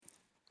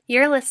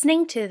You're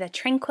listening to the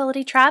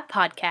Tranquility Tribe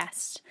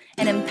podcast,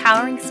 an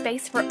empowering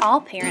space for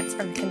all parents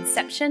from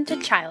conception to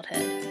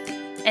childhood.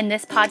 In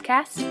this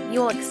podcast,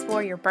 you will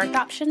explore your birth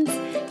options,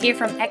 hear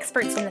from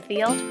experts in the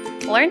field,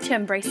 learn to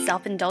embrace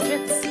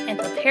self-indulgence, and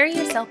prepare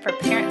yourself for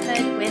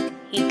parenthood with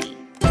Hiki.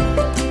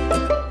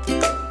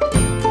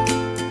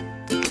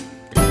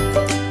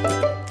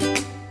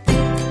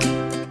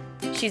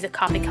 She's a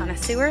coffee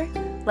connoisseur,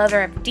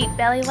 lover of deep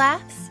belly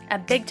laughs, a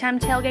big-time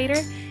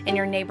tailgater, and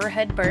your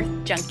neighborhood birth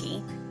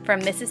junkie.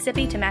 From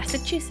Mississippi to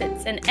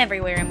Massachusetts and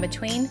everywhere in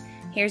between,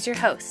 here's your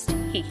host,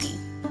 Hiki.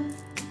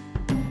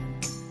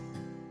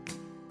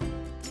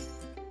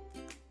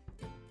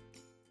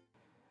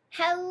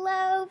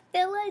 Hello,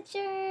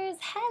 villagers.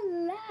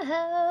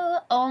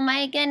 Hello. Oh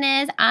my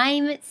goodness,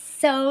 I'm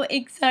so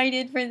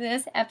excited for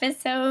this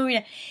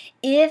episode.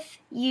 If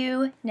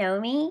you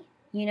know me,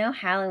 you know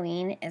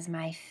Halloween is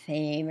my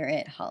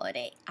favorite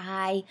holiday.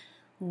 I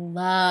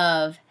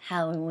love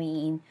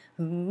Halloween.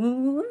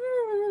 Ooh,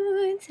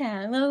 it's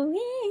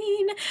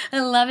Halloween. I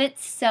love it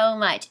so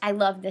much. I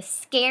love the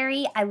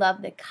scary. I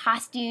love the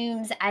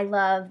costumes. I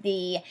love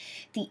the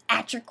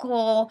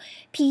theatrical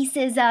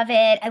pieces of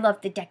it. I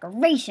love the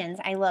decorations.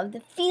 I love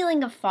the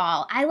feeling of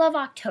fall. I love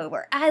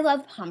October. I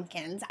love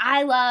pumpkins.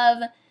 I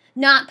love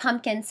not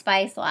pumpkin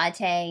spice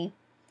latte,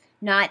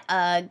 not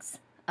Uggs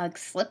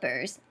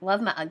slippers.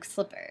 Love my Ugg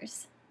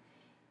slippers.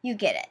 You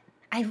get it.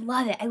 I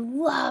love it. I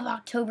love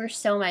October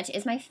so much.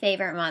 It's my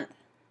favorite month.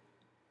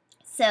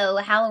 So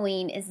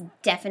Halloween is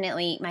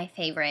definitely my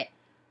favorite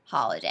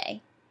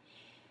holiday.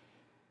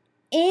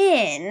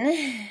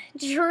 In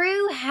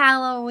true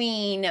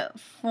Halloween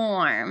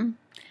form,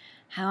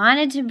 I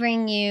wanted to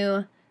bring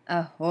you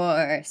a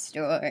horror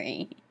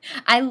story.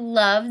 I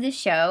love the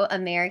show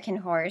American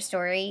Horror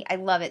Story. I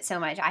love it so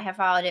much. I have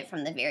followed it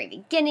from the very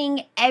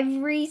beginning.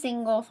 Every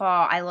single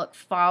fall, I look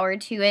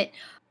forward to it.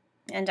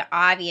 And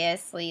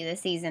obviously, the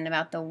season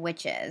about the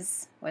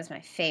witches was my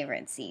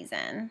favorite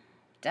season.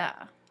 Duh.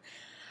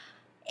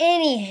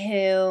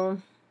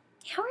 Anywho,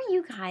 how are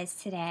you guys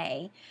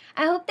today?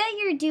 I hope that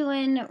you're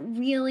doing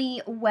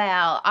really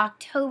well.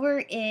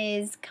 October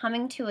is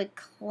coming to a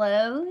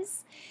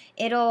close.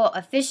 It'll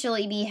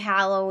officially be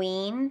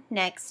Halloween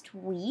next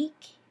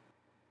week.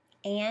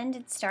 And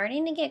it's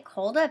starting to get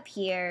cold up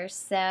here,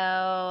 so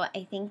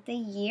I think the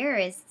year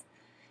is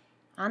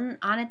on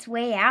its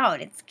way out.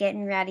 It's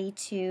getting ready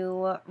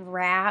to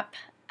wrap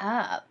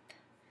up.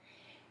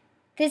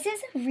 This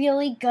is a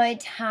really good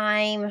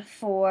time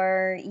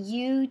for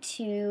you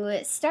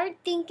to start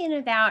thinking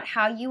about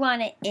how you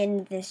want to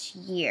end this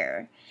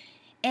year.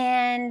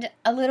 And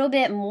a little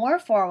bit more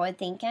forward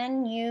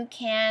thinking, you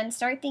can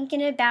start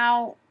thinking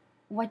about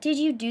what did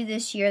you do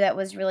this year that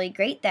was really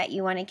great that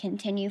you want to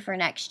continue for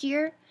next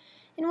year?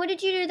 And what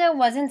did you do that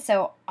wasn't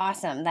so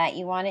awesome that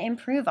you want to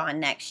improve on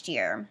next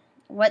year?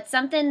 What's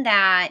something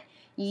that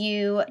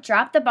you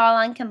dropped the ball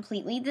on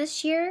completely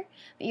this year,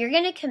 but you're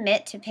going to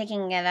commit to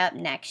picking it up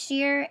next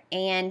year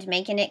and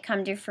making it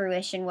come to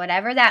fruition,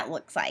 whatever that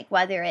looks like,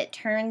 whether it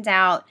turns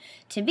out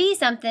to be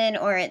something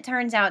or it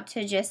turns out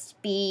to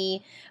just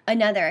be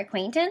another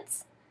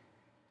acquaintance,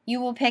 you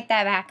will pick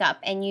that back up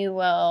and you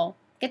will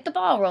get the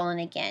ball rolling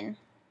again.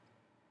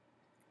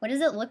 What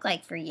does it look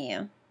like for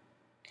you?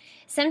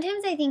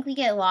 Sometimes I think we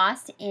get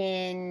lost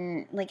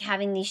in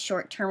having these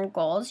short-term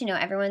goals. You know,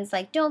 everyone's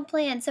like, don't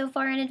plan so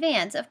far in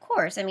advance. Of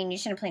course. I mean, you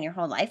shouldn't plan your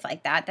whole life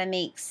like that. That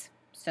makes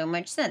so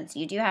much sense.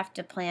 You do have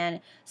to plan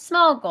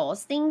small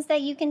goals, things that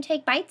you can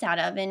take bites out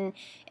of and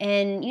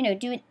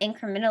do it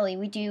incrementally.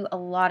 We do a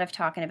lot of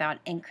talking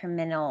about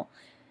incremental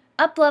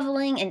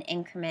up-leveling and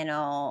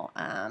incremental,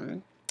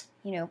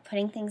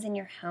 putting things in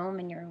your home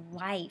and your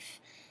life.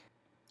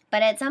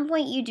 But at some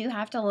point, you do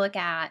have to look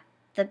at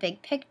the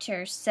big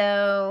picture.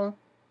 So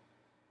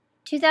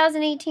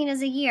 2018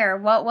 is a year.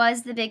 What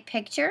was the big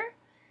picture?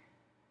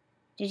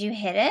 Did you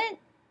hit it?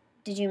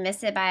 Did you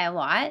miss it by a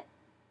lot?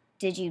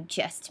 Did you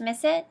just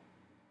miss it?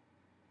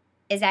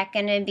 Is that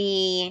going to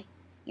be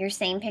your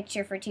same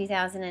picture for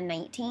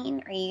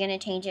 2019? Are you going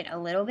to change it a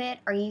little bit?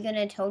 Are you going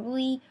to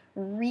totally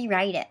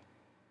rewrite it?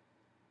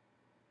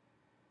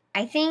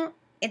 I think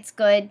it's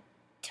good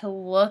to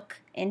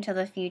look into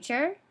the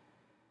future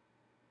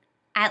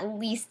at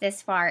least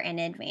this far in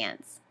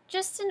advance.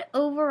 Just an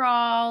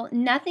overall,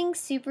 nothing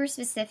super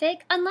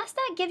specific, unless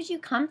that gives you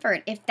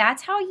comfort. If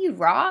that's how you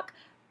rock,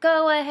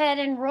 go ahead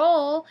and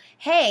roll.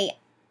 Hey,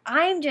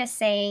 I'm just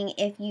saying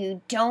if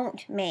you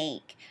don't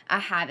make a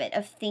habit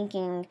of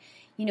thinking,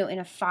 in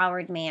a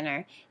forward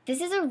manner,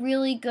 this is a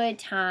really good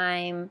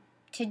time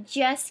to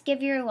just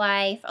give your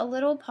life a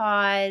little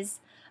pause,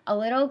 a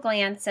little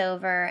glance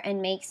over,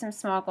 and make some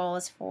small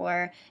goals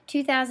for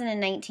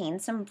 2019.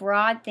 Some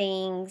broad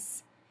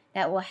things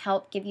that will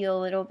help give you a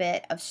little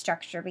bit of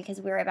structure, because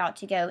we're about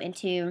to go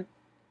into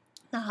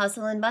the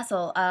hustle and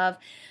bustle of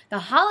the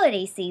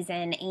holiday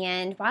season.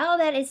 And while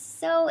that is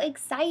so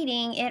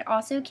exciting, it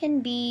also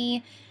can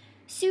be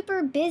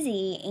super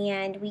busy,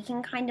 and we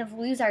can kind of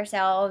lose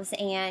ourselves,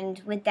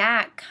 and with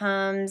that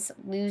comes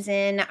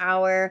losing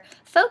our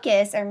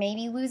focus, or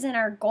maybe losing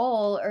our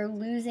goal, or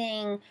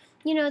losing,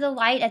 the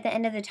light at the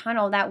end of the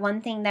tunnel, that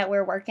one thing that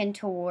we're working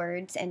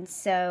towards. And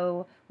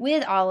so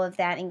with all of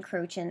that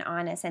encroaching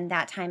on us and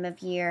that time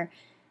of year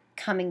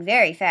coming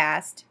very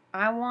fast,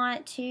 I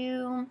want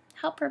to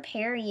help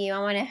prepare you. I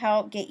want to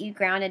help get you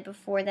grounded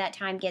before that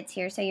time gets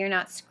here, so you're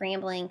not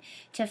scrambling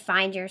to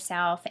find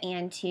yourself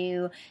and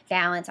to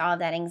balance all of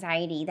that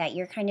anxiety, that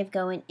you're kind of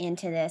going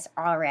into this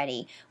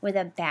already with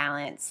a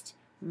balanced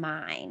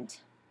mind.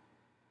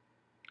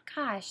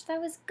 Gosh,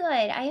 that was good.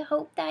 I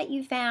hope that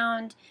you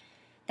found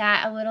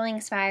that a little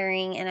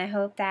inspiring, and I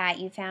hope that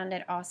you found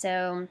it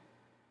also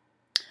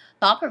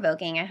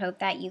thought-provoking. I hope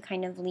that you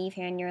kind of leave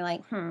here and you're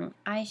like,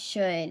 I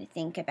should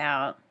think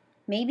about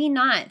maybe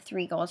not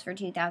 3 goals for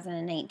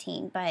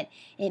 2018, but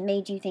it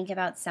made you think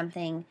about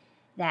something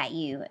that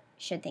you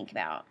should think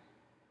about.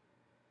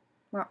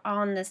 We're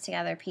all in this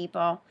together,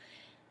 people.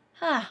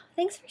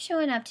 Thanks for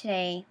showing up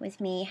today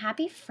with me.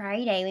 Happy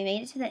Friday. We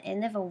made it to the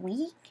end of a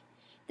week.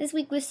 This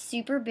week was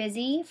super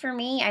busy for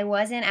me. I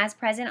wasn't as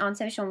present on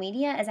social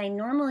media as I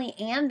normally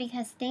am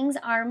because things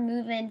are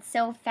moving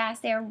so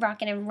fast. They're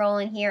rocking and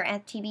rolling here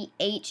at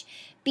TBH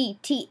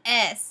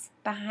BTS.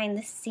 Behind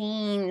the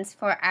scenes,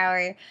 for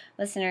our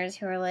listeners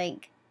who are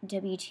like,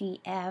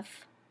 WTF,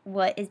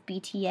 what is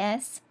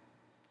BTS?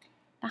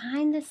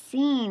 Behind the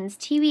scenes,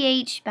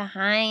 TBH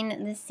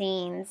behind the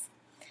scenes.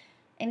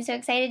 I'm so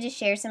excited to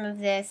share some of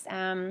this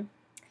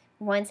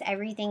once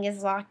everything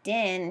is locked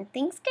in.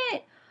 Things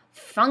get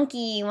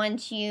funky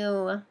once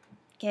you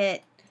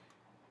get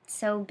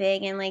so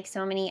big and like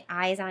so many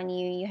eyes on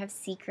you. You have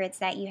secrets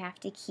that you have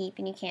to keep,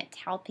 and you can't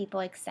tell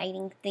people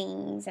exciting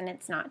things, and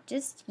it's not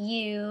just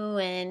you.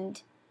 And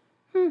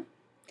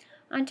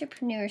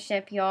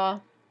entrepreneurship,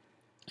 y'all.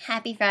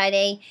 Happy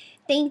Friday.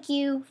 Thank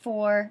you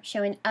for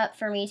showing up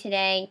for me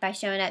today. By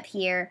showing up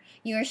here,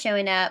 you are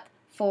showing up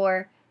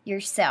for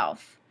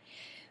yourself.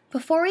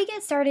 Before we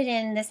get started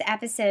in this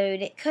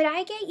episode, could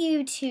I get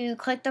you to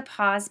click the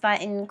pause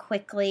button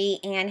quickly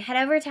and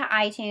head over to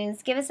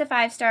iTunes, give us a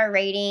 5-star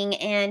rating,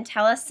 and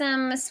tell us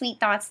some sweet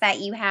thoughts that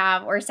you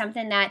have, or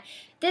something that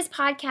this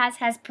podcast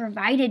has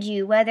provided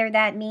you, whether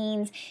that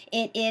means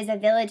it is a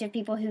village of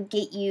people who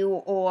get you,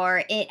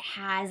 or it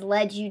has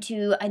led you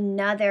to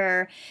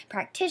another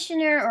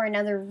practitioner or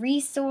another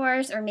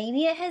resource, or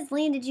maybe it has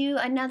landed you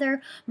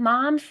another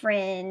mom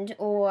friend,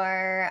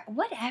 or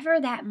whatever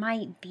that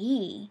might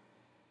be.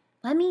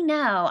 Let me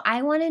know.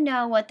 I want to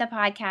know what the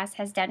podcast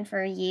has done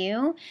for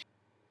you.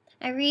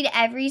 I read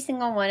every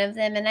single one of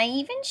them, and I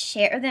even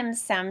share them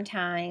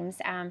sometimes.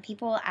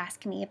 People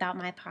ask me about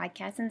my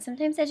podcast, and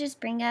sometimes I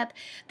just bring up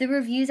the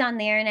reviews on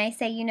there, and I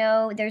say,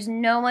 there's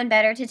no one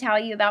better to tell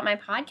you about my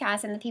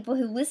podcast than the people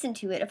who listen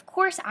to it. Of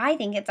course, I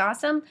think it's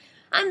awesome.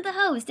 I'm the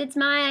host. It's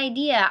my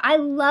idea. I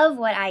love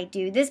what I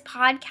do. This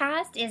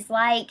podcast is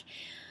like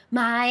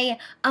my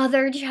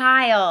other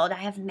child. I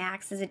have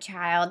Max as a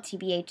child,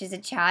 TBH as a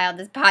child,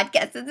 this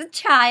podcast as a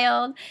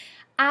child.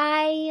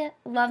 I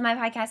love my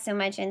podcast so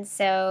much, and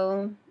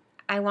so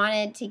I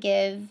wanted to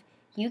give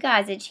you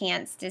guys a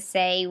chance to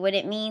say what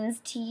it means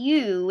to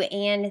you,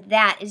 and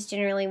that is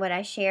generally what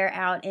I share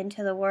out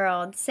into the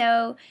world.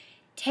 So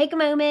take a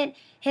moment,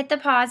 hit the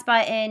pause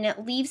button,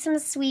 leave some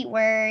sweet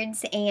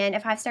words, and a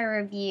 5-star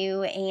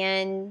review,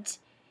 and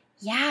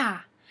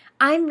yeah,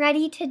 I'm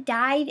ready to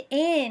dive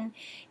in.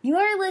 You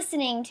are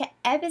listening to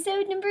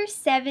episode number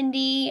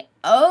 70.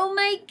 Oh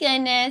my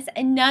goodness,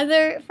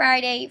 another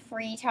Friday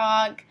free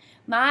talk.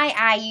 My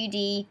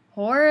IUD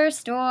horror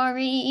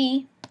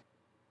story.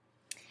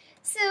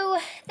 So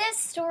this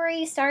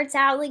story starts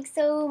out like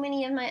so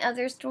many of my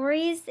other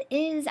stories,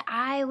 is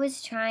I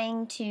was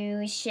trying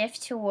to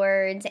shift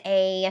towards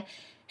a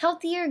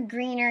healthier,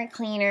 greener,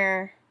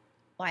 cleaner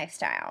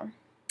lifestyle.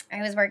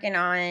 I was working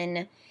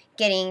on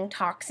getting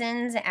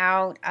toxins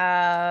out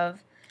of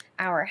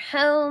our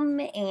home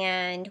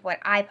and what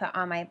I put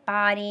on my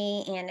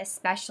body, and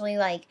especially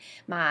like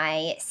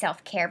my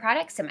self-care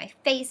products, so my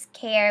face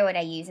care, what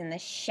I use in the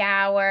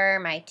shower,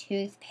 my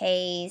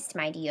toothpaste,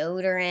 my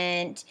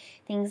deodorant,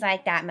 things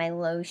like that, my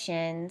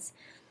lotions.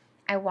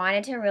 I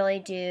wanted to really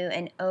do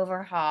an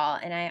overhaul,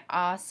 and I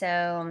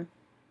also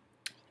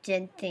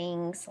did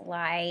things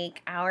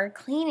like our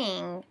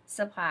cleaning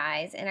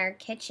supplies in our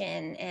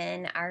kitchen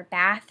and our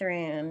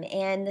bathroom,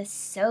 and the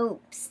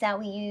soaps that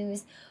we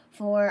use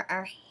for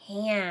our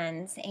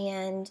hands.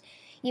 And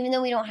even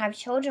though we don't have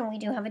children, we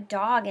do have a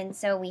dog, and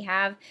so we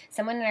have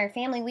someone in our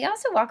family. We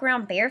also walk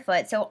around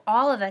barefoot, so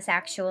all of us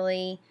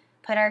actually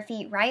put our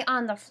feet right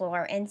on the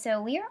floor, and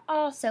so we are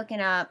all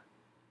soaking up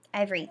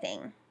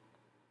everything.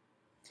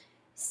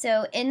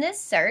 So in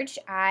this search,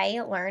 I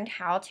learned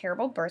how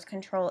terrible birth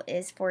control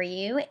is for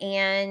you.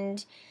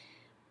 And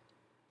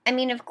I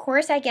mean, of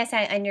course, I guess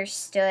I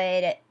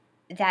understood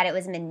that it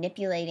was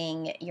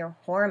manipulating your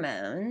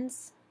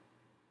hormones.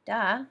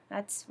 Duh,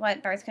 that's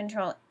what birth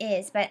control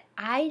is. But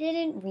I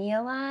didn't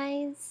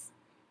realize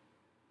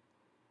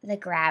the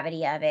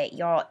gravity of it,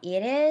 y'all.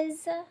 It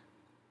is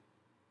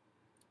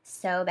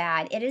so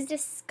bad. It is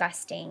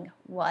disgusting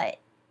what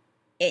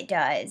it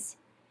does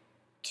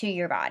to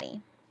your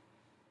body.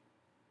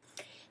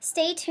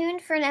 Stay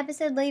tuned for an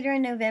episode later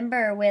in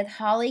November with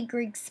Holly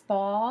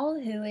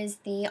Grigg-Spall, who is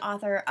the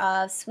author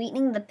of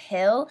Sweetening the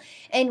Pill,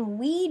 and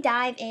we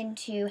dive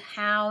into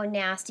how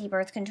nasty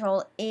birth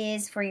control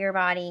is for your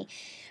body.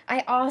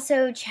 I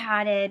also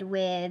chatted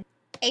with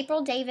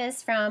April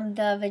Davis from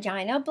the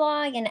Vagina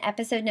blog in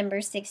episode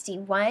number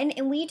 61,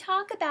 and we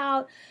talk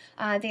about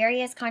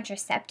various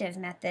contraceptive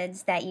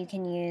methods that you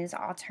can use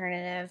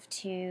alternative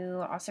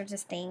to all sorts of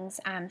things.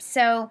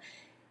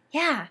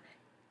 Yeah,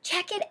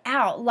 check it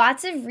out.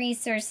 Lots of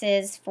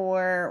resources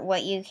for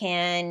what you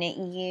can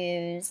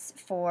use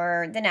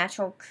for the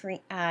natural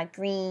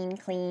green,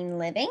 clean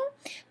living.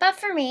 But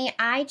for me,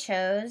 I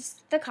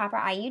chose the copper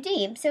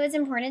IUD. So it's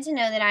important to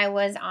know that I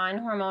was on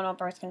hormonal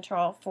birth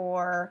control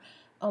for,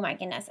 oh my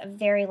goodness, a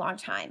very long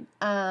time.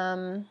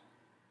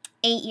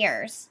 8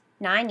 years,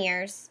 9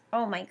 years.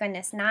 Oh my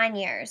goodness, 9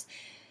 years.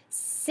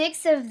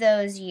 6 of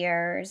those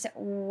years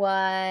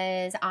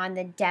was on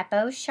the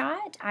depot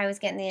shot. I was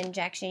getting the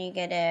injection. You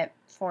get it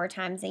 4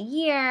 times a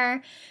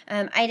year.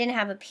 I didn't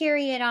have a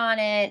period on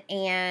it,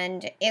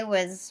 and it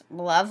was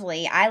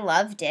lovely. I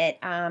loved it.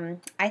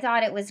 I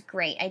thought it was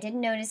great. I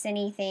didn't notice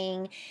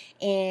anything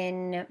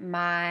in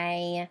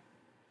my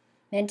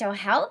mental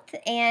health,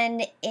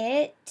 and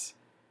it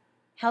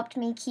helped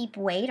me keep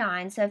weight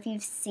on. So if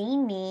you've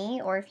seen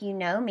me or if you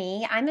know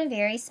me, I'm a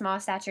very small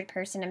statured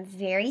person. I'm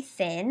very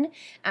thin,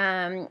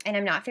 and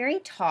I'm not very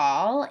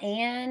tall,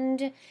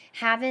 and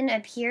having a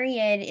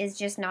period is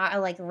just not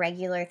a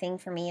regular thing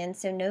for me. And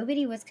so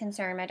nobody was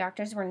concerned. My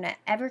doctors were not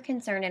ever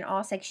concerned in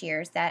all 6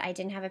 years that I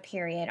didn't have a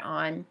period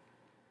on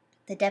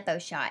the depot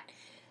shot.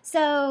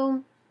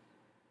 So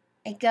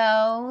I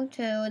go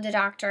to the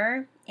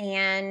doctor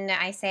and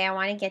I say I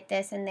want to get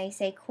this, and they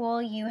say,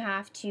 cool, you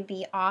have to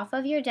be off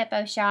of your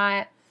depot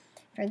shot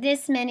for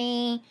this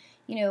many,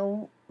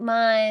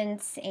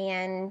 months,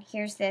 and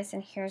here's this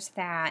and here's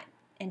that,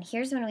 and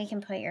here's when we can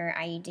put your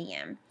IUD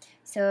in.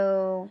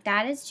 So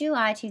that is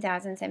July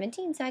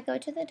 2017. So I go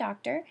to the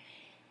doctor,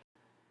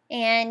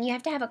 and you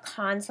have to have a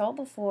consult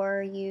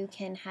before you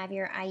can have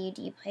your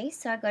IUD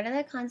placed. So I go to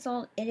the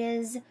consult. It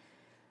is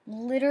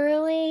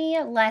literally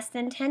less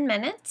than 10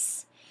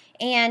 minutes.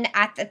 And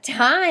at the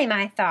time,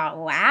 I thought,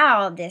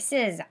 wow, this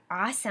is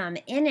awesome.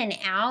 In and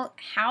out,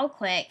 how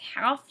quick,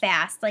 how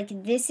fast.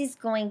 This is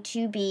going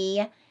to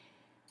be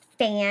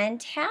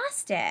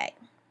fantastic.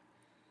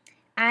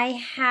 I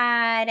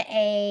had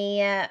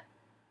a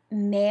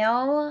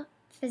male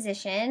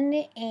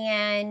physician,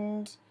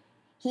 and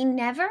he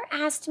never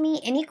asked me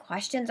any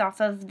questions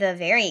off of the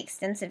very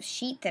extensive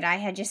sheet that I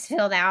had just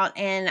filled out,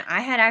 and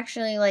I had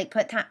actually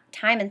put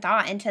time and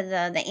thought into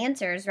the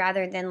answers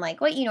rather than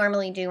what you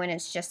normally do when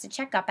it's just a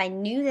checkup. I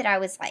knew that I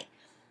was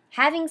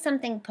having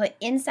something put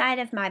inside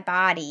of my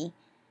body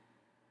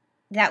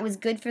that was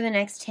good for the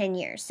next 10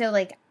 years. So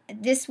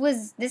this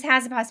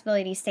has a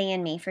possibility to stay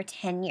in me for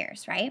 10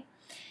 years, right?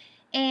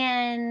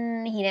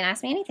 And he didn't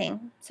ask me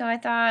anything. So I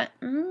thought,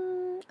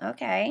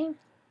 okay.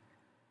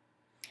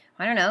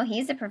 I don't know,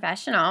 he's a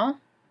professional.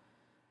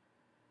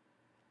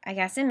 I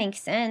guess it makes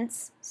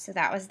sense. So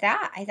that was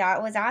that. I thought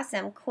it was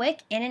awesome.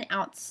 Quick in and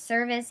out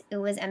service. It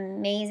was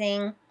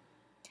amazing.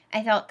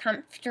 I felt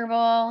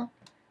comfortable.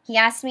 He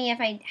asked me if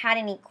I had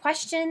any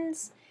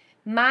questions.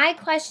 My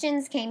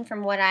questions came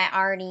from what I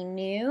already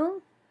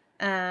knew.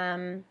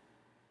 I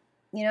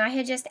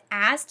had just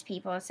asked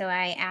people. So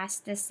I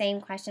asked the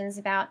same questions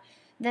about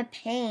the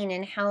pain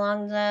and how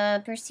long the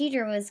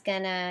procedure was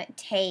gonna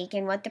take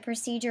and what the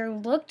procedure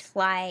looked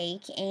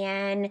like,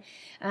 and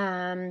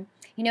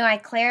I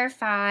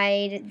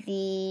clarified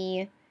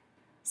the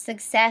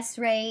success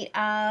rate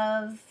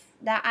of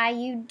the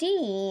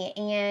IUD,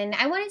 and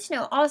I wanted to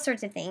know all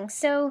sorts of things.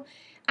 So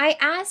I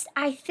asked,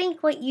 I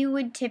think, what you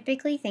would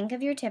typically think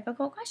of your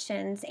typical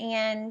questions,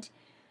 and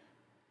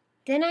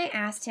then I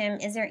asked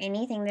him, is there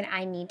anything that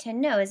I need to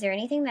know? Is there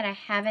anything that I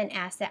haven't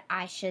asked that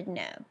I should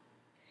know?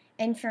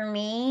 And for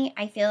me,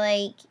 I feel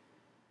like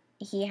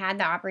he had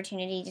the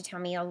opportunity to tell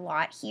me a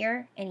lot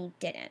here, and he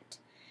didn't.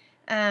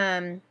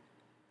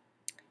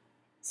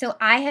 So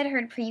I had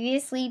heard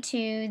previously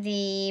to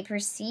the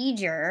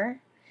procedure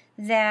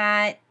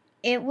that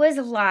it was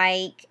a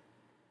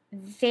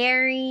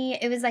very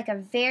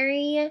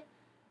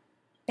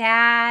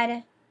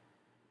bad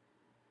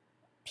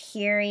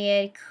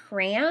period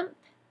cramp,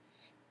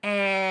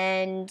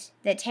 and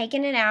that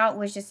taking it out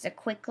was just a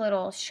quick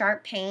little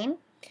sharp pain.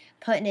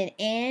 Putting it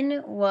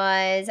in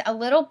was a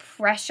little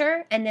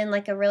pressure and then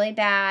a really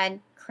bad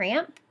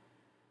cramp.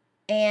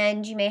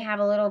 And you may have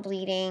a little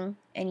bleeding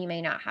and you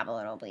may not have a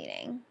little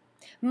bleeding.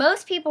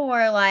 Most people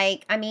were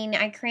I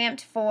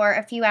cramped for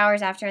a few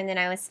hours after and then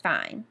I was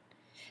fine.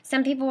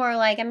 Some people were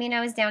I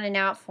was down and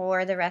out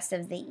for the rest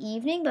of the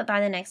evening, but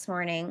by the next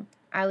morning,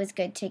 I was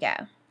good to go.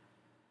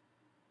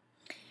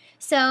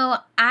 So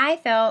I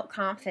felt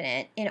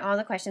confident in all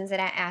the questions that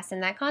I asked in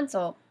that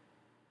consult.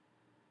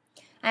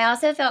 I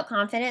also felt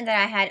confident that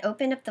I had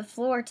opened up the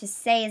floor to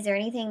say, is there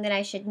anything that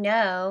I should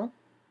know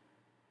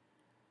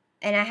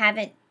And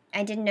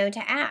I didn't know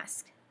to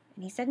ask.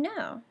 And he said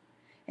no.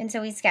 And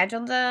so we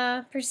scheduled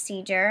the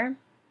procedure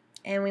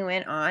and we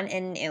went on,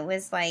 and it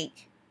was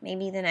like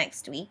maybe the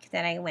next week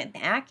that I went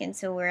back. And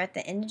so we're at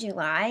the end of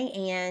July,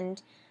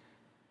 and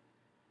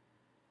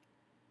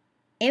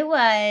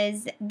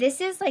this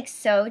is like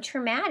so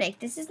traumatic.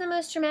 This is the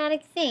most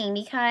traumatic thing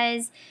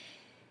because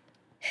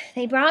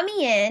they brought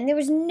me in. There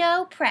was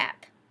no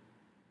prep.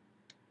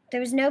 There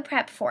was no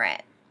prep for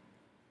it.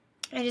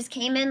 I just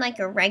came in like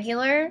a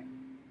regular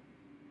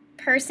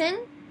person,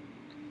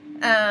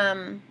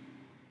 and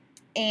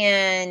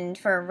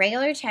for a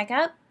regular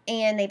checkup.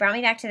 And they brought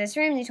me back to this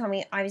room. They told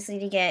me, obviously,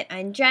 to get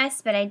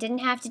undressed, but I didn't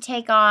have to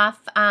take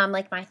off,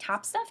 like, my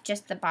top stuff,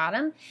 just the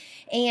bottom.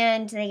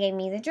 And they gave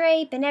me the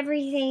drape and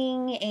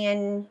everything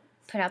and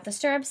put out the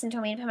stirrups and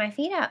told me to put my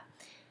feet up.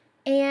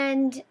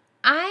 And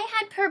I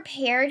had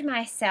prepared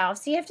myself.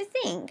 So you have to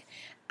think.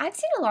 I've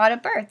seen a lot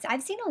of births.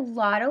 I've seen a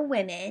lot of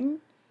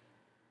women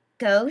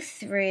go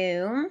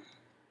through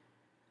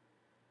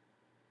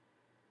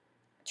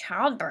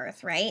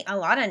childbirth, right? A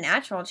lot of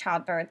natural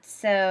childbirth.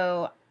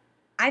 So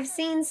I've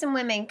seen some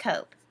women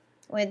cope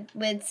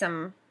with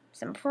some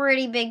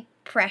pretty big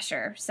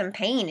pressure, some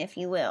pain, if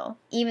you will,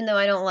 even though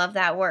I don't love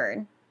that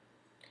word.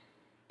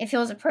 It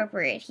feels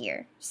appropriate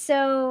here.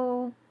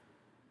 So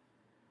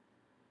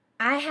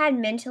I had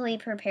mentally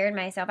prepared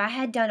myself. I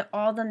had done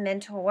all the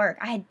mental work.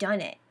 I had done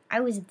it. I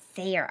was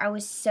there. I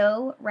was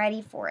so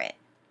ready for it.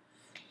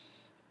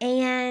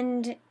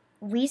 And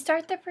we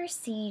start the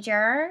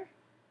procedure,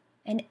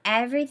 and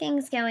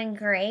everything's going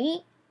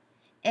great.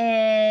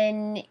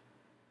 And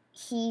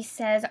he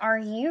says, "Are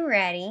you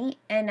ready?"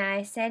 And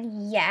I said,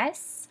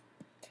 "Yes."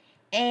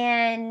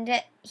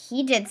 And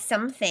he did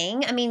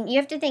something. I mean, you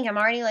have to think, I'm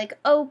already like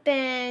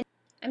open.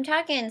 I'm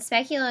talking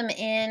speculum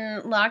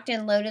in, locked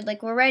and loaded,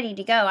 like we're ready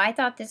to go. I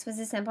thought this was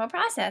a simple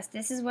process.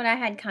 This is what I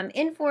had come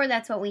in for.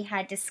 That's what we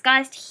had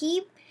discussed.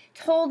 He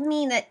told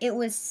me that it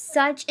was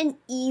such an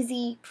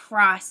easy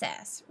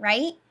process,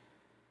 right?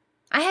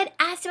 I had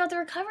asked about the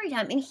recovery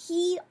time, and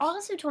he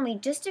also told me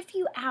just a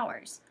few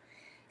hours.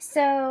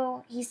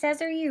 So he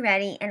says, "Are you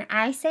ready?" And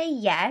I say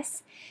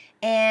yes.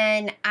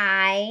 And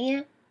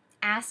I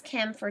ask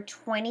him for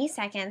 20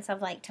 seconds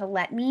of like to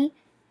let me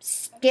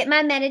get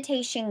my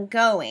meditation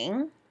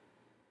going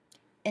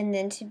and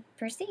then to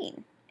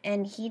proceed.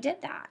 And he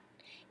did that.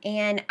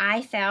 And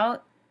I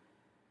felt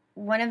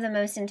one of the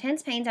most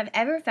intense pains I've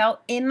ever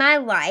felt in my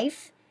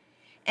life.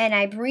 And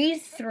I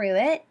breathed through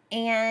it,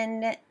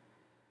 and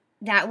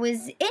that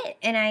was it.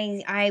 And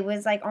I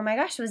was like, "Oh my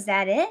gosh, was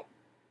that it?"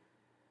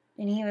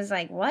 And he was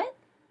like, "What?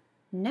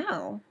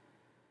 No."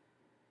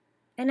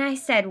 And I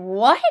said,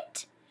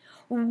 "What?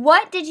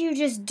 What did you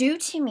just do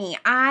to me?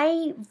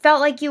 I felt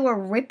like you were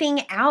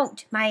ripping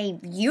out my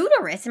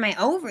uterus and my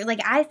ovaries.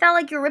 Like, I felt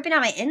like you were ripping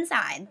out my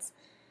insides."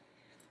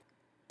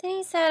 Then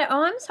he said,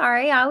 "Oh, I'm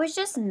sorry. I was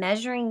just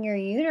measuring your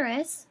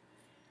uterus."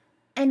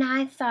 And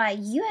I thought,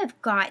 you have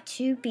got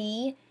to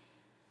be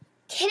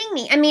kidding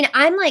me. I mean,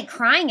 I'm like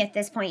crying at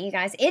this point, you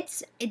guys.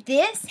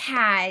 This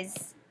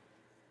has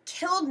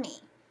killed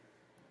me.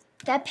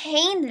 The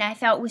pain that I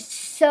felt was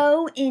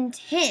so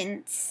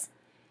intense.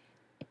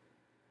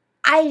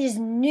 I just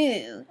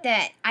knew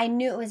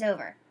it was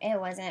over. It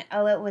wasn't.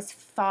 Oh, it was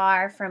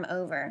far from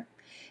over.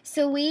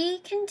 So we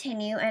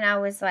continue, and I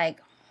was like,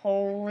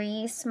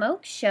 holy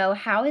smoke show.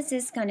 How is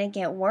this going to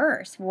get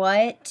worse?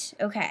 What?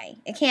 Okay.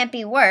 It can't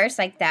be worse.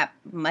 Like, that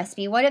must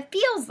be what it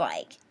feels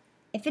like.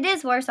 If it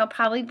is worse, I'll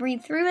probably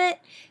breathe through it,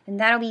 and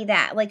that'll be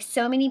that. Like,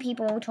 so many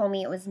people told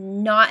me it was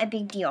not a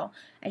big deal.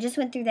 I just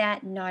went through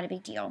that. Not a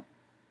big deal.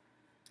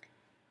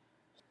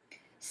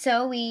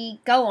 So we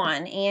go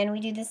on, and we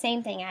do the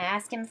same thing. I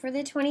ask him for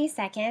the 20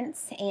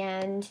 seconds,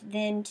 and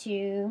then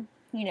to,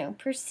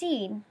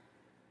 proceed.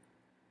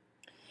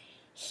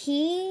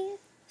 He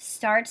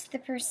starts the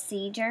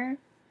procedure,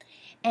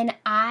 and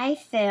I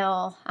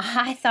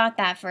thought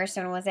that first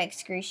one was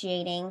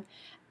excruciating.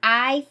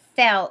 I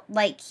felt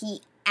like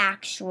he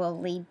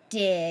actually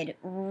did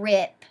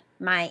rip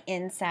my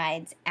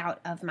insides out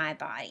of my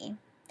body.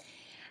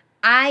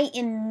 I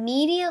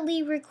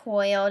immediately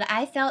recoiled.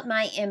 I felt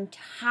my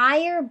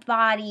entire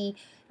body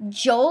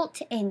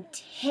jolt and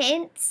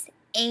tense,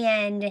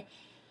 and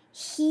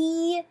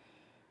he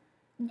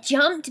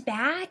jumped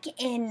back,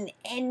 and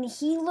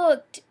he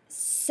looked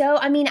so,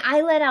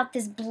 I let out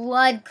this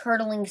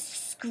blood-curdling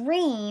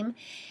scream,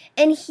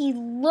 and he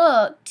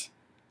looked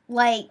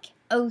like,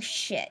 oh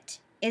shit,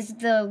 is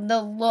the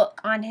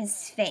look on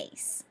his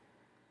face.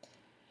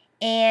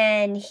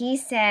 And he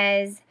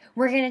says,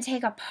 "We're going to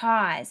take a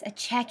pause, a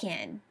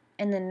check-in."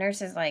 And the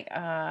nurse is like,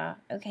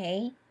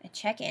 okay, a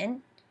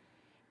check-in.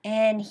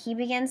 And he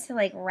begins to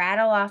like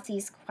rattle off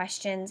these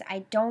questions. I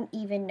don't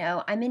even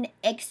know. I'm in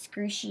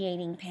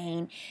excruciating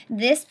pain.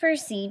 This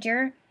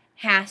procedure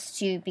has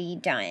to be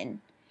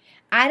done.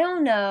 I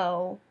don't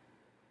know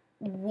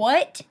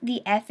what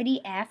the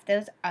effity F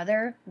those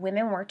other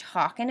women were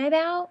talking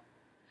about,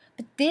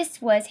 but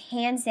this was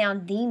hands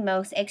down the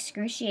most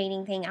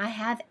excruciating thing I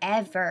have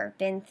ever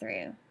been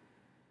through.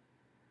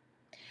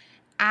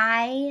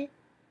 I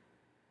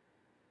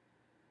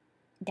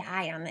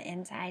died on the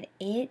inside.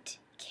 It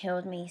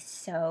killed me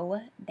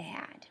so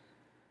bad.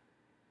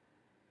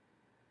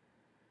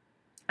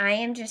 I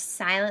am just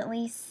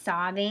silently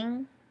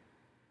sobbing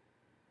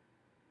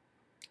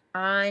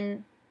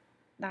on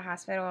the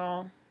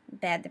hospital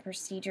bed, the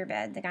procedure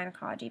bed, the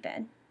gynecology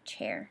bed,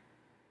 chair,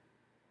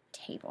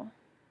 table.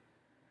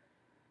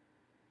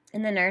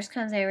 And the nurse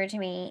comes over to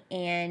me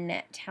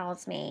and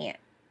tells me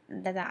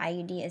that the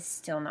IUD is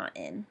still not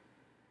in.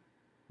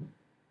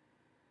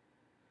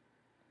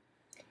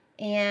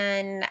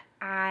 And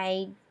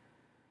I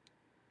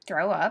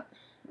throw up.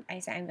 I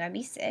say, I'm going to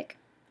be sick.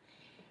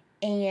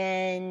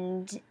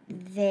 And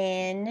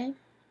then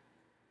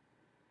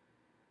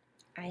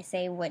I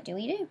say, what do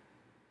we do?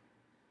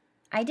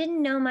 I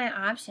didn't know my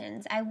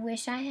options. I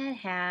wish I had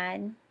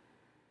had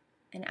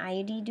an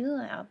IUD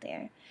doula out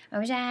there. I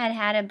wish I had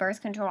had a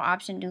birth control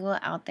option doula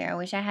out there. I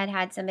wish I had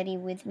had somebody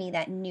with me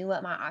that knew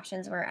what my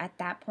options were at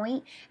that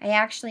point. I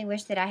actually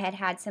wish that I had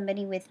had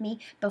somebody with me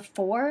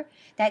before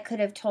that could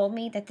have told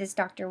me that this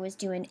doctor was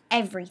doing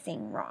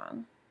everything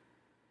wrong.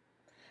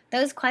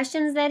 Those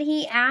questions that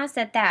he asked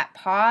at that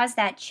pause,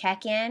 that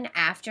check-in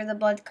after the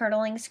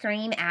blood-curdling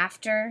scream,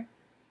 after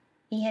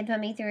he had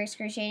put me through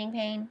excruciating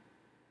pain,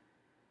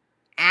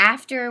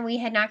 after we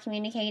had not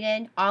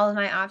communicated all of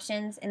my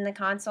options in the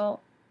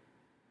consult,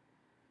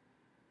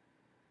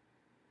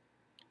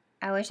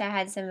 I wish I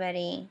had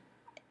somebody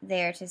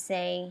there to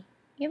say,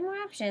 you have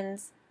more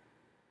options.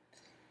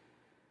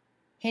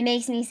 It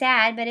makes me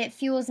sad, but it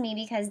fuels me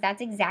because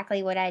that's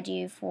exactly what I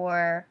do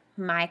for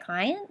my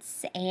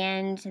clients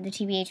and the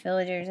TBH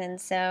villagers, and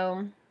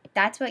so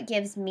that's what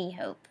gives me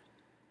hope.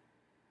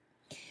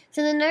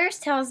 So the nurse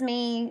tells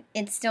me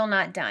it's still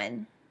not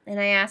done, and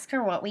I ask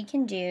her what we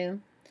can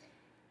do,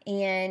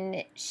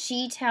 and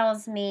she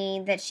tells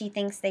me that she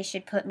thinks they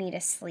should put me to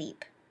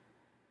sleep.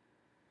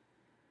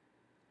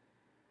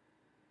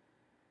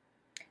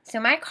 So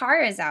my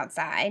car is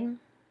outside.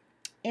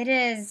 It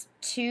is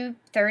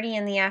 2:30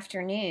 in the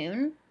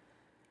afternoon.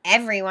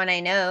 Everyone I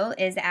know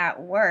is at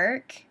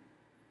work.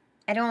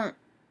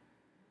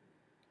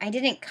 I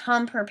didn't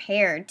come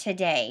prepared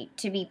today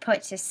to be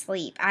put to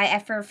sleep.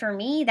 For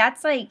me,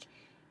 that's like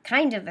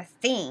kind of a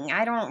thing.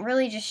 I don't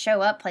really just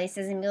show up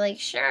places and be like,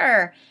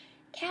 sure,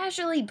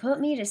 casually put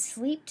me to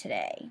sleep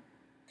today.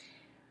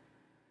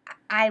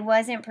 I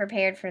wasn't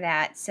prepared for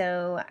that,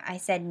 so I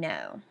said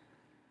no.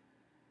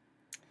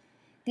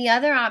 The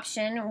other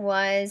option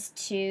was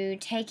to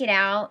take it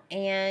out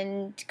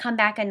and come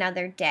back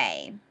another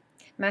day.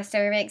 My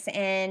cervix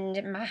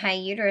and my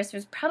uterus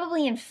was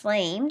probably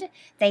inflamed,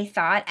 they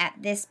thought, at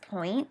this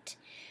point.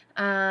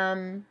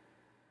 They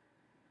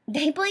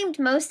blamed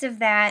most of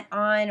that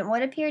on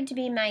what appeared to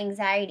be my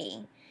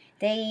anxiety.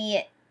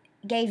 They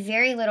gave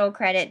very little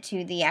credit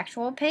to the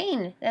actual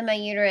pain that my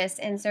uterus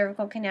and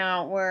cervical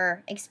canal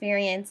were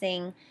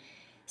experiencing.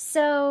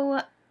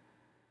 So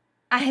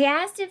I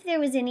asked if there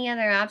was any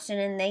other option,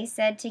 and they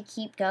said to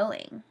keep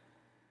going.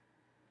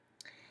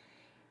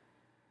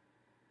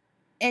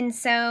 And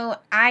so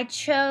I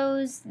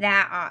chose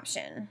that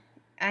option.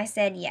 I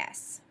said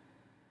yes.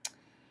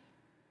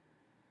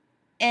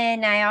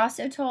 And I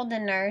also told the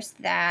nurse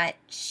that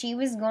she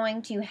was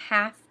going to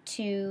have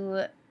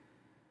to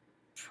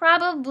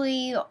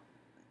probably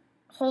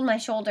hold my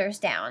shoulders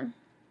down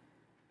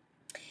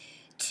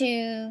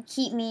to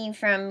keep me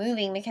from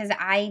moving because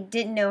I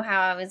didn't know how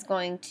I was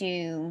going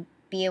to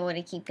be able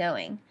to keep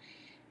going.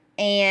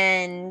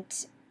 And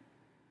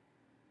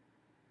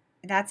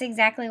that's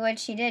exactly what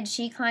she did.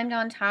 She climbed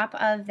on top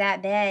of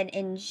that bed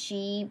and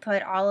she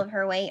put all of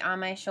her weight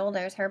on my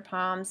shoulders, her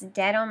palms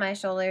dead on my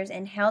shoulders,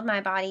 and held my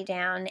body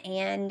down.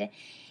 And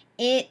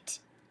it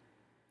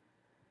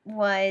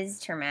was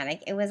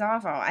traumatic. It was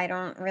awful. I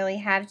don't really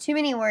have too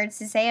many words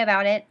to say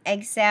about it,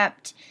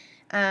 except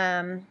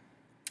I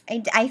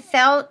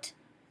felt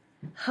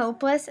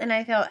hopeless and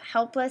I felt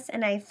helpless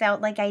and I felt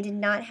like I did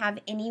not have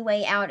any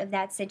way out of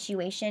that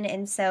situation.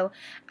 And so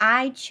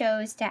I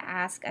chose to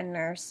ask a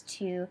nurse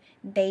to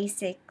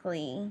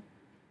basically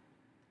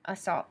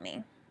assault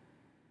me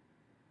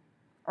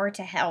or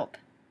to help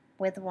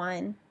with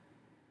one,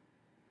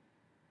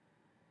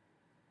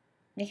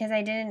 because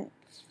I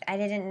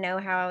didn't know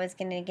how I was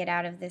going to get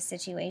out of this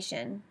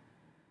situation.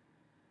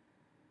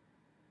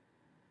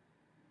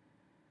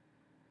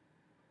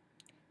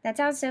 That's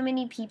how so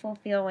many people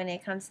feel when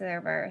it comes to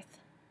their birth.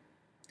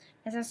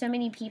 That's how so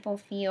many people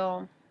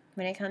feel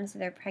when it comes to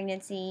their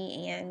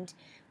pregnancy and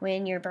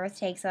when your birth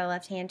takes a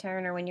left-hand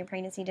turn, or when your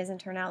pregnancy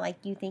doesn't turn out like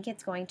you think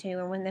it's going to,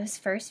 or when those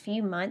first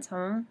few months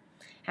home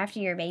after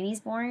your baby's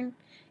born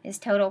is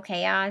total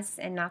chaos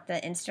and not the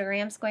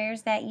Instagram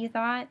squares that you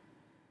thought.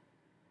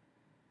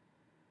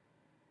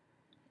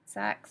 It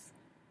sucks.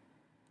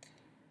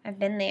 I've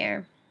been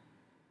there.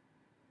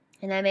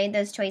 And I made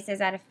those choices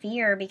out of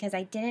fear because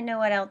I didn't know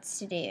what else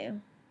to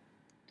do.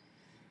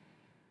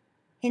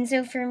 And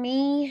so for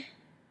me,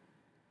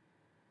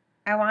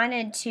 I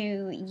wanted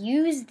to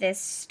use this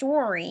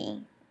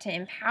story to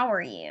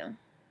empower you.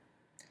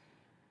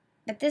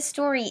 But this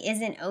story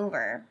isn't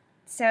over.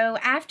 So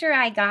after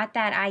I got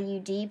that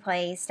IUD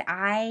placed,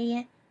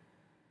 I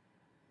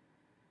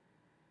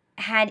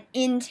had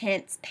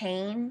intense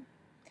pain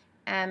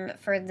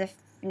for the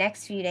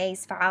next few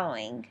days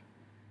following.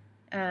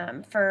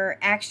 For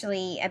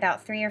actually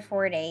about 3 or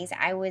 4 days,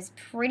 I was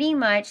pretty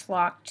much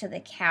locked to the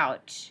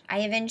couch.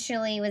 I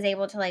eventually was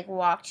able to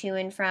walk to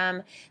and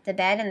from the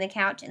bed and the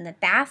couch and the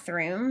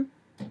bathroom.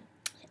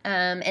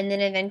 And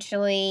then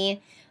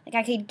eventually,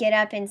 I could get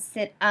up and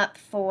sit up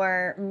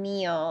for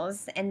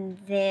meals. And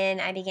then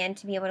I began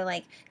to be able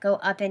to, go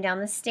up and down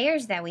the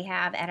stairs that we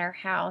have at our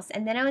house.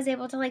 And then I was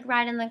able to,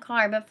 ride in the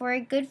car. But for a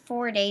good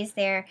 4 days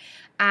there,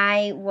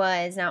 I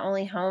was not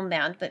only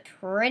homebound, but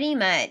pretty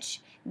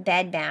much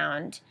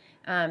bedbound,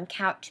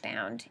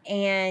 couchbound.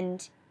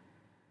 And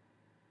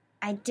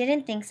I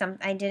didn't think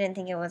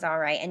it was all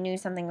right. I knew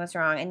something was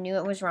wrong. I knew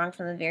it was wrong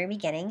from the very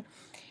beginning.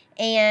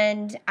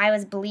 And I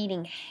was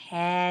bleeding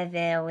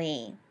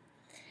heavily.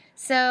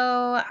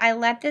 So I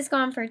let this go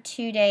on for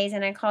 2 days,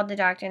 and I called the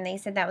doctor, and they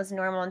said that was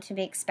normal and to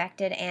be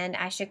expected, and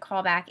I should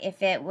call back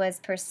if it was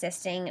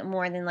persisting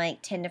more than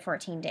 10 to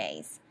 14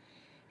 days.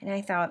 And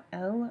I thought,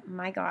 oh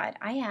my God,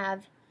 I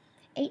have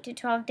 8 to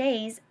 12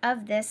 days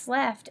of this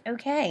left.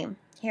 Okay,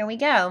 here we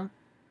go.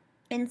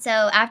 And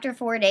so after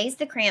 4 days,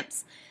 the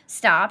cramps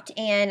stopped,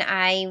 and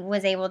I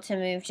was able to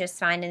move just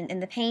fine,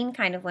 and the pain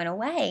kind of went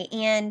away.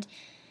 And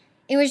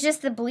it was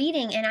just the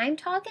bleeding, and I'm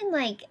talking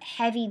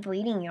heavy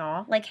bleeding,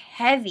 y'all,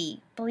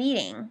 heavy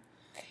bleeding.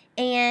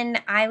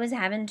 And I was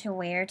having to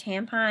wear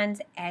tampons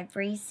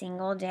every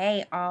single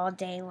day, all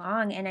day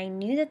long, and I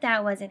knew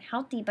that wasn't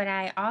healthy, but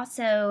I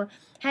also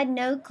had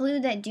no clue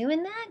that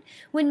doing that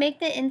would make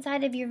the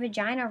inside of your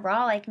vagina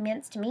raw like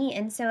minced meat.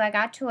 And so I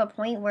got to a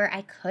point where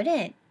I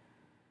couldn't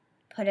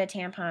put a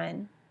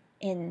tampon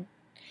in.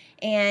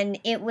 And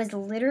it was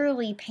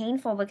literally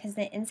painful because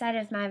the inside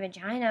of my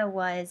vagina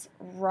was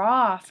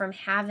raw from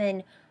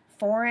having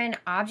foreign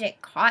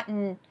object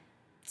cotton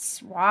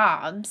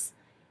swabs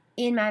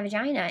in my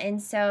vagina.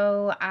 And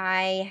so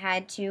I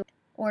had to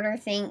order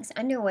Thinx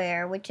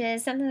underwear, which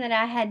is something that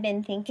I had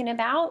been thinking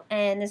about.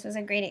 And this was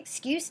a great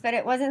excuse, but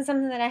it wasn't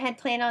something that I had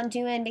planned on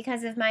doing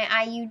because of my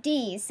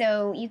IUD.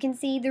 So you can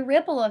see the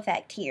ripple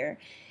effect here.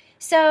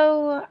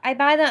 So I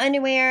buy the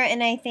underwear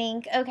and I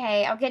think,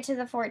 okay, I'll get to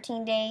the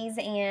 14 days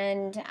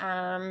and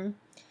I'll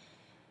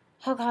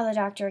call the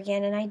doctor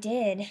again. And I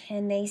did.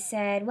 And they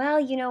said, well,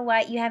 you know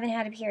what? You haven't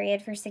had a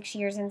period for 6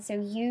 years, and so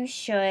you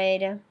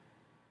should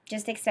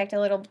just expect a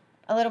little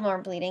more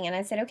bleeding. And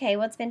I said, okay,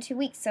 well, it's been 2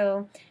 weeks,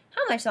 so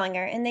how much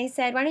longer? And they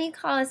said, why don't you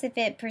call us if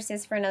it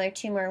persists for another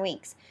 2 more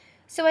weeks?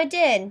 So I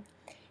did.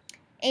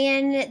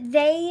 And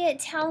they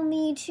tell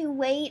me to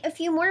wait a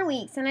few more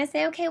weeks. And I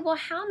say, okay, well,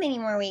 how many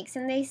more weeks?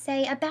 And they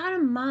say, about a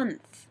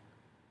month.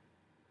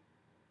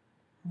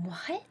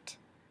 What?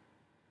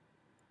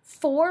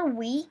 4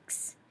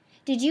 weeks?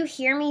 Did you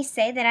hear me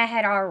say that I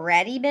had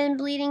already been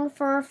bleeding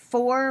for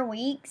 4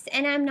 weeks?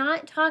 And I'm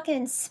not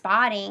talking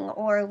spotting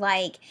or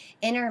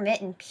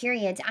intermittent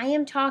periods. I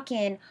am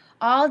talking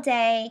all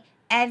day,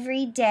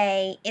 every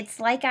day. It's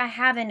like I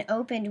have an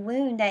opened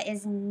wound that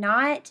is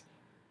not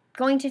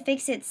going to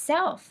fix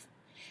itself.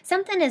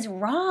 Something is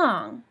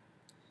wrong.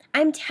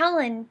 I'm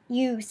telling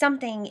you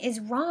something is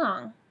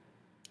wrong.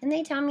 And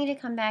they tell me to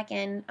come back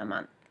in a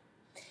month.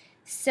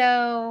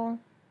 So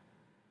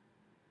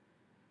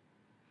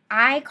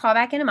I call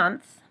back in a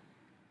month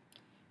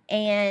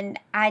and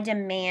I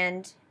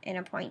demand an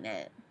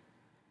appointment.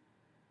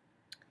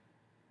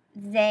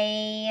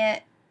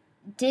 They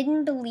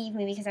didn't believe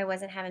me because I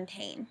wasn't having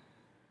pain.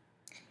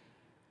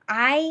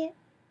 I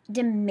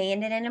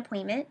demanded an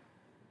appointment,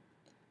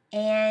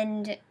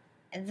 and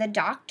the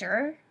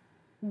doctor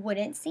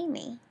wouldn't see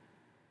me.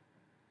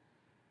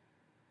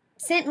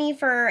 Sent me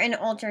for an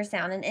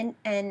ultrasound,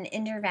 an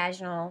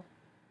intervaginal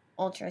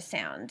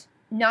ultrasound.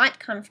 Not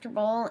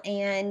comfortable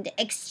and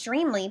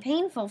extremely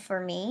painful for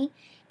me.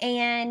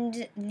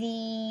 And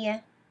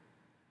the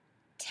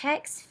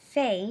tech's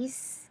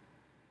face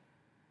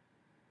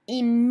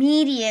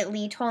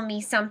immediately told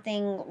me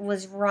something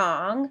was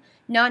wrong,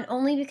 not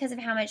only because of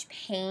how much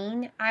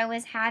pain I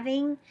was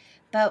having,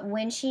 but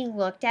when she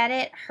looked at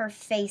it, her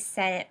face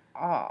said it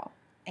all.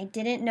 I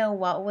didn't know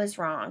what was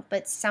wrong,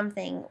 but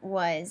something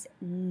was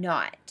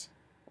not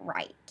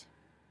right.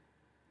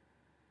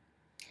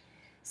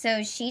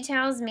 So she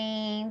tells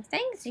me,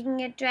 thanks, you can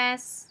get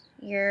dressed.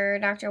 Your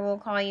doctor will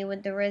call you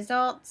with the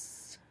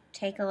results.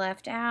 Take a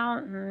left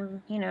out,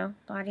 and,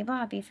 blah, blah,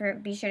 blah. Be sure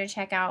to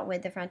check out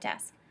with the front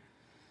desk.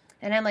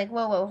 And I'm like,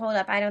 whoa, hold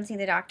up. I don't see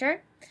the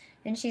doctor.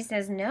 And she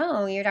says,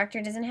 no, your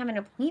doctor doesn't have an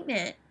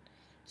appointment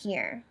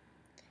here.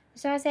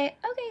 So I say,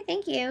 okay,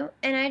 thank you.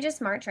 And I just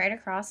march right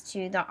across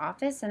to the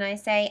office and I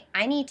say,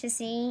 I need to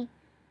see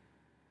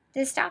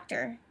this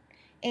doctor.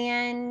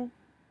 And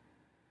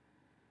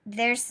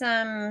there's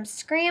some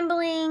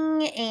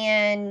scrambling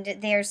and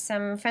there's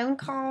some phone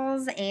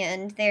calls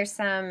and there's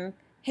some,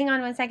 hang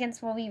on 1 second,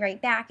 we'll be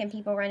right back. And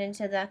people run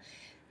into the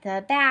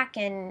back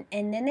and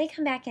then they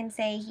come back and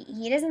say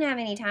he doesn't have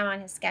any time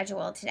on his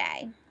schedule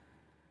today.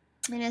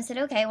 And I said,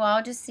 okay, well,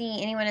 I'll just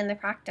see anyone in the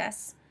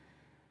practice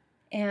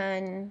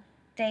and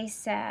they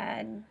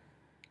said,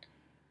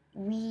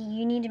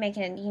 you need to make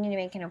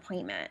an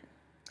appointment.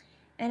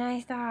 And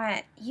I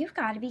thought, you've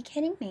got to be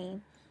kidding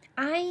me.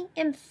 I'm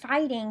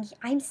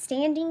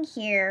standing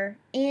here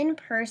in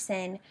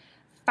person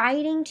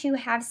fighting to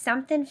have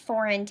something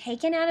foreign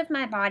taken out of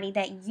my body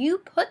that you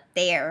put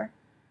there,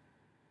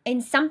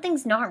 and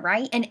something's not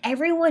right, and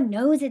everyone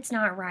knows it's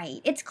not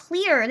right. It's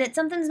clear that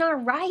something's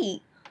not right.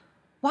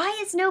 Why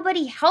is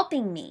nobody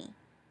helping me?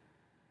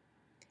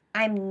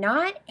 I'm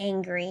not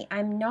angry.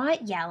 I'm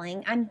not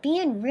yelling. I'm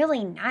being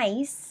really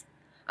nice.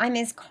 I'm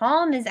as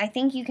calm as I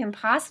think you can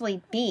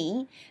possibly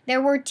be.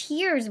 There were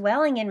tears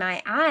welling in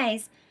my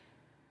eyes,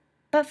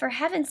 but for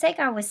heaven's sake,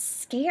 I was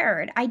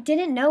scared. I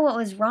didn't know what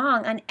was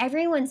wrong. On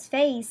everyone's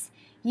face,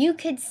 you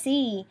could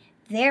see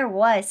there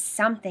was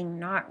something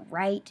not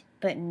right,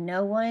 but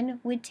no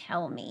one would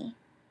tell me.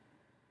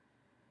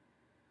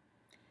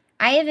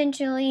 I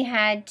eventually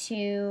had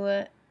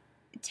to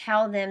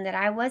tell them that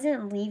I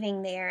wasn't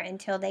leaving there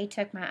until they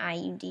took my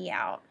IUD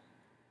out.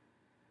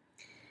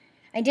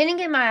 I didn't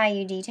get my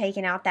IUD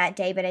taken out that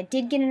day, but I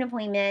did get an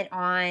appointment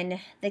on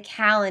the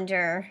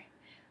calendar.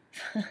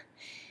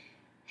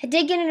 I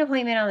did get an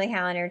appointment on the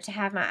calendar to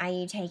have my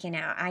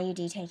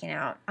IUD taken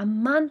out. A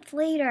month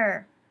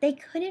later, they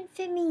couldn't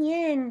fit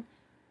me in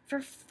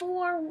for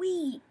 4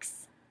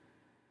 weeks.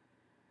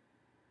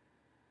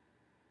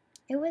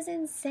 It was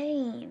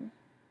insane.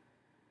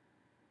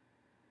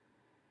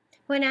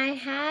 When I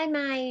had my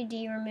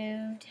IUD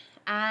removed,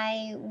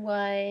 I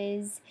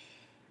was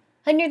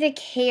under the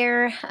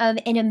care of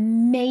an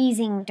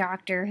amazing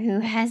doctor who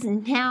has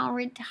now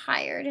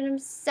retired, and I'm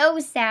so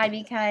sad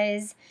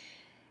because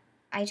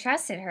I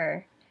trusted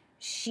her.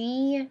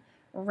 She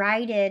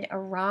righted a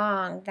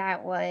wrong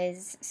that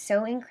was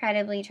so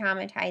incredibly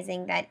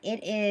traumatizing that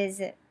it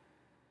is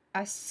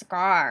a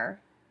scar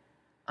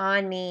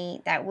on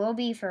me that will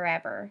be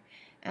forever.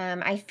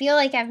 I feel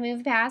like I've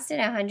moved past it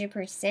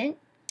 100%.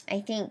 I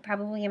think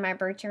probably in my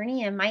birth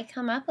journey it might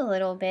come up a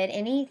little bit.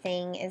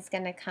 Anything is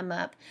going to come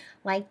up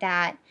like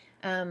that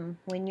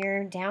when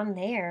you're down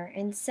there.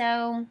 And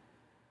so,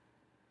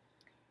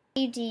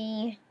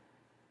 IUD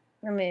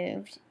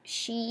removed,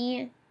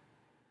 she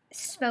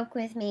spoke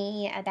with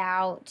me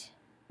about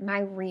my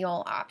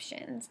real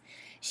options.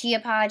 She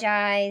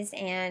apologized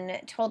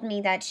and told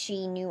me that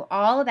she knew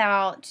all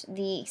about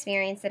the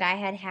experience that I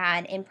had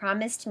had and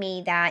promised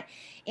me that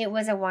it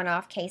was a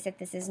one-off case, that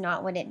this is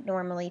not what it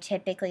normally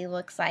typically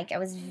looks like. I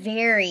was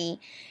very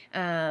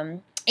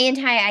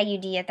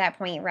anti-IUD at that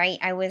point, right?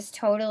 I was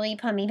totally,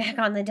 put me back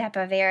on the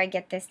Depo-Vera,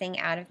 get this thing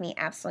out of me.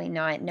 Absolutely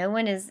not. No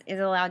one is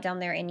allowed down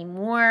there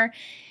anymore.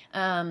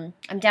 I'm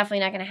definitely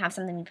not going to have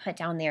something put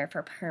down there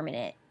for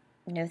permanent.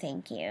 No,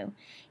 thank you.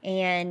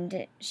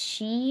 And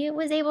she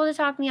was able to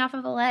talk me off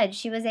of a ledge.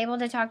 She was able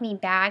to talk me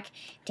back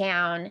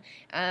down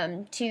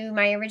to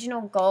my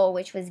original goal,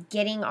 which was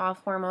getting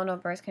off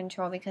hormonal birth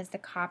control, because the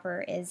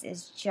copper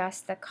is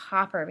just the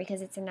copper,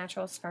 because it's a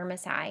natural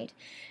spermicide.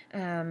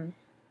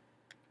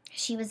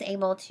 She was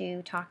able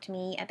to talk to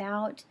me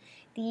about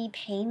the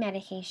pain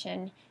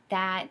medication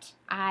that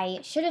I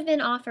should have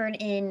been offered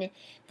in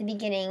the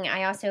beginning.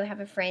 I also have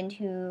a friend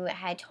who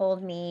had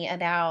told me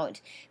about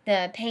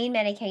the pain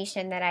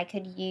medication that I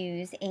could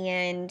use.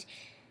 And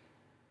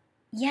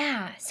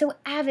yeah, so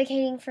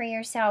advocating for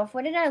yourself.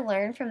 What did I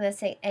learn from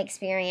this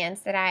experience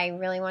that I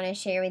really want to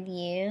share with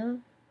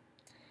you?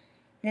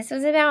 This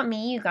was about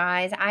me, you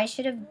guys. I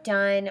should have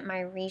done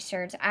my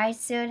research. I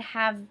should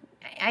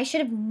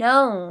have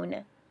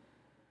known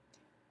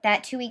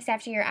that 2 weeks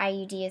after your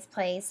IUD is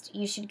placed,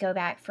 you should go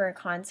back for a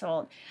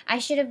consult. I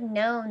should have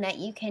known that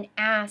you can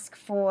ask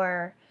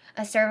for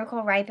a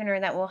cervical ripener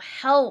that will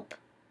help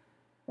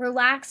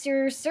relax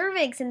your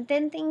cervix and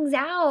thin things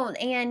out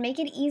and make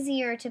it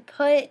easier to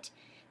put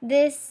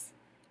this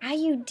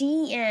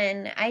IUD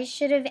in. I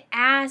should have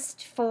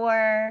asked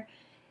for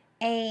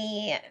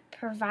a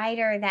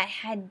provider that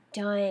had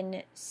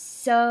done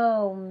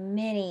so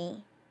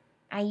many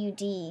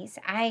IUDs.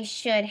 I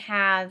should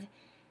have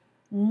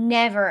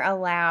never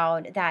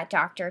allowed that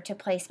doctor to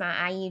place my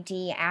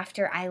IUD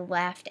after I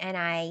left, and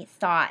I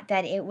thought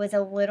that it was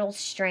a little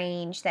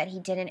strange that he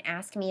didn't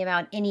ask me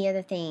about any of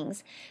the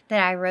things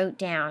that I wrote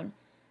down.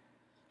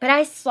 But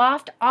I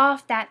sloughed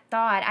off that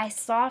thought. I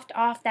sloughed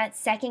off that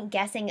second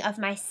guessing of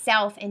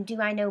myself, and do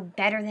I know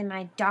better than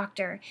my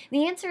doctor?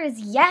 The answer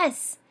is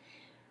yes.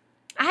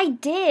 I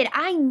did.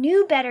 I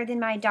knew better than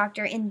my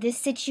doctor in this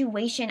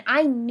situation.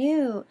 I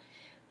knew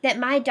that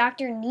my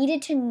doctor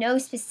needed to know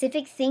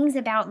specific things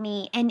about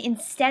me, and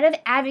instead of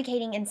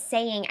advocating and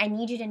saying, I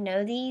need you to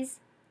know these,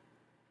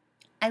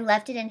 I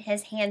left it in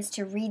his hands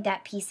to read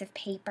that piece of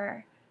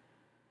paper.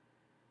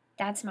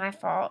 That's my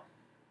fault.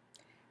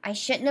 I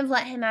shouldn't have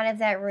let him out of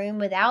that room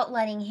without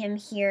letting him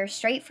hear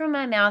straight from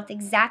my mouth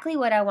exactly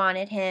what I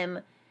wanted him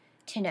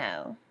to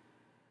know.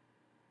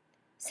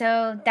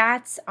 So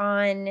that's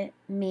on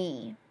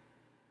me.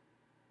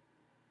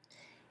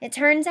 It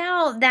turns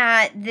out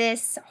that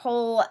this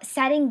whole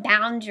setting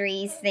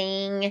boundaries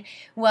thing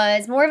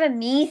was more of a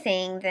me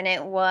thing than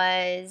it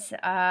was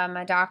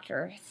a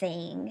doctor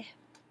thing.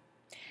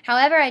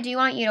 However, I do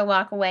want you to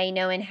walk away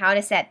knowing how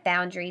to set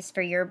boundaries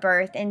for your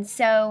birth. And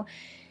so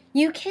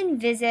you can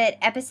visit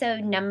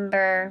episode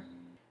number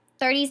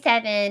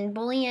 37,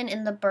 Bullying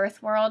in the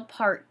Birth World,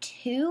 Part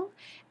 2,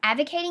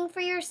 Advocating for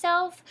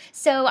Yourself.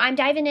 So I'm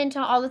diving into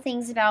all the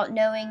things about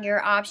knowing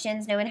your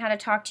options, knowing how to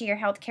talk to your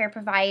healthcare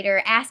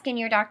provider, asking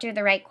your doctor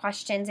the right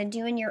questions, and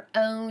doing your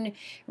own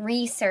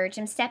research.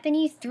 I'm stepping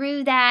you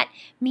through that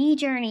me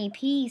journey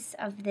piece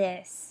of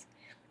this.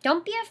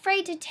 Don't be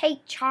afraid to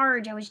take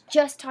charge. I was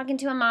just talking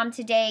to a mom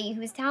today who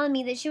was telling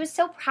me that she was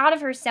so proud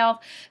of herself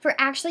for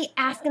actually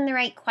asking the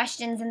right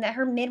questions and that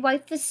her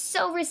midwife was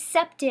so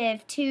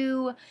receptive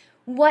to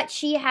what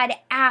she had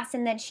asked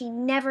and that she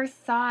never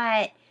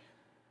thought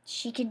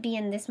she could be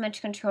in this much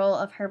control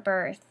of her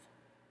birth.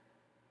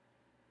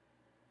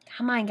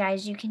 Come on,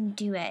 guys, you can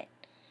do it.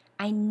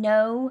 I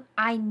know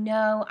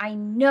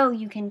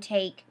you can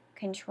take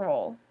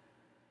control.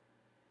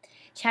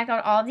 Check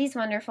out all of these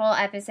wonderful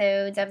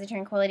episodes of the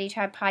Tranquility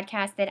Tribe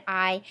podcast that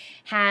I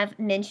have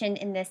mentioned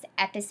in this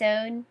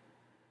episode.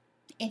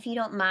 If you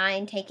don't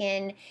mind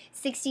taking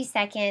 60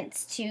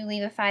 seconds to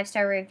leave a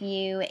 5-star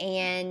review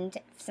and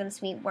some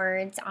sweet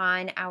words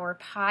on our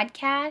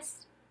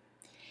podcast.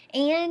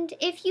 And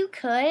if you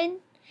could,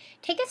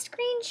 take a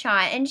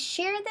screenshot and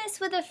share this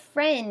with a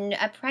friend,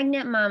 a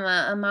pregnant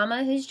mama, a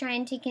mama who's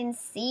trying to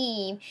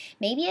conceive.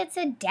 Maybe it's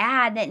a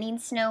dad that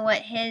needs to know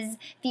what his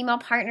female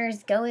partner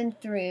is going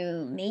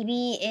through.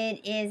 Maybe it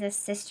is a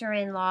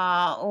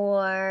sister-in-law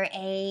or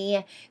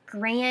a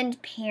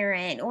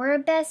grandparent or a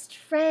best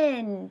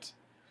friend.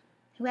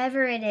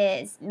 Whoever it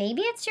is.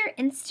 Maybe it's your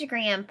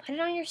Instagram. Put it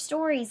on your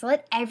stories.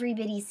 Let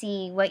everybody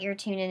see what you're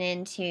tuning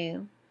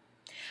into.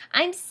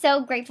 I'm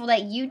so grateful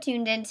that you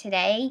tuned in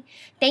today.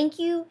 Thank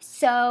you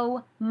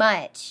so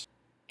much.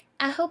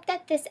 I hope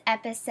that this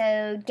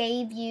episode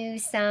gave you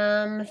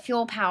some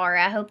fuel power.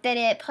 I hope that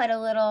it put a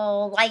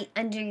little light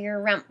under your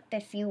rump,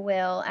 if you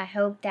will. I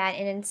hope that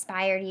it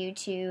inspired you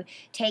to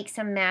take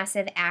some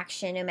massive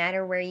action no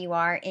matter where you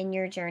are in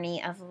your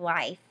journey of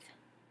life.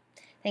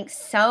 Thanks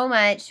so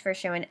much for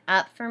showing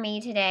up for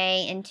me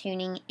today and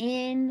tuning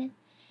in.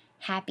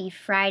 Happy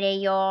Friday,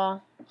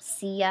 y'all.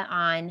 See ya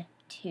on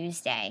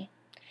Tuesday.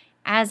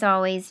 As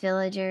always,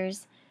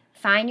 villagers,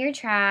 find your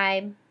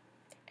tribe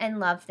and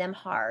love them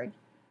hard.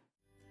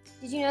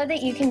 Did you know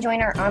that you can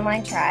join our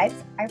online tribes?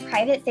 Our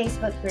private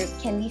Facebook group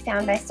can be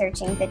found by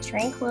searching the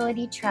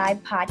Tranquility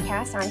Tribe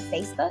podcast on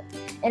Facebook,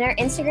 and our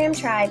Instagram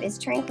tribe is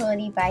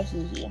Tranquility by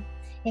Hihi.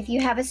 If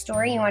you have a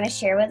story you want to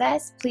share with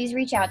us, please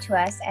reach out to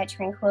us at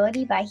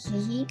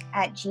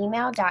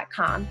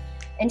tranquilitybyhihi@gmail.com.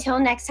 Until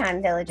next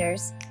time,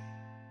 villagers.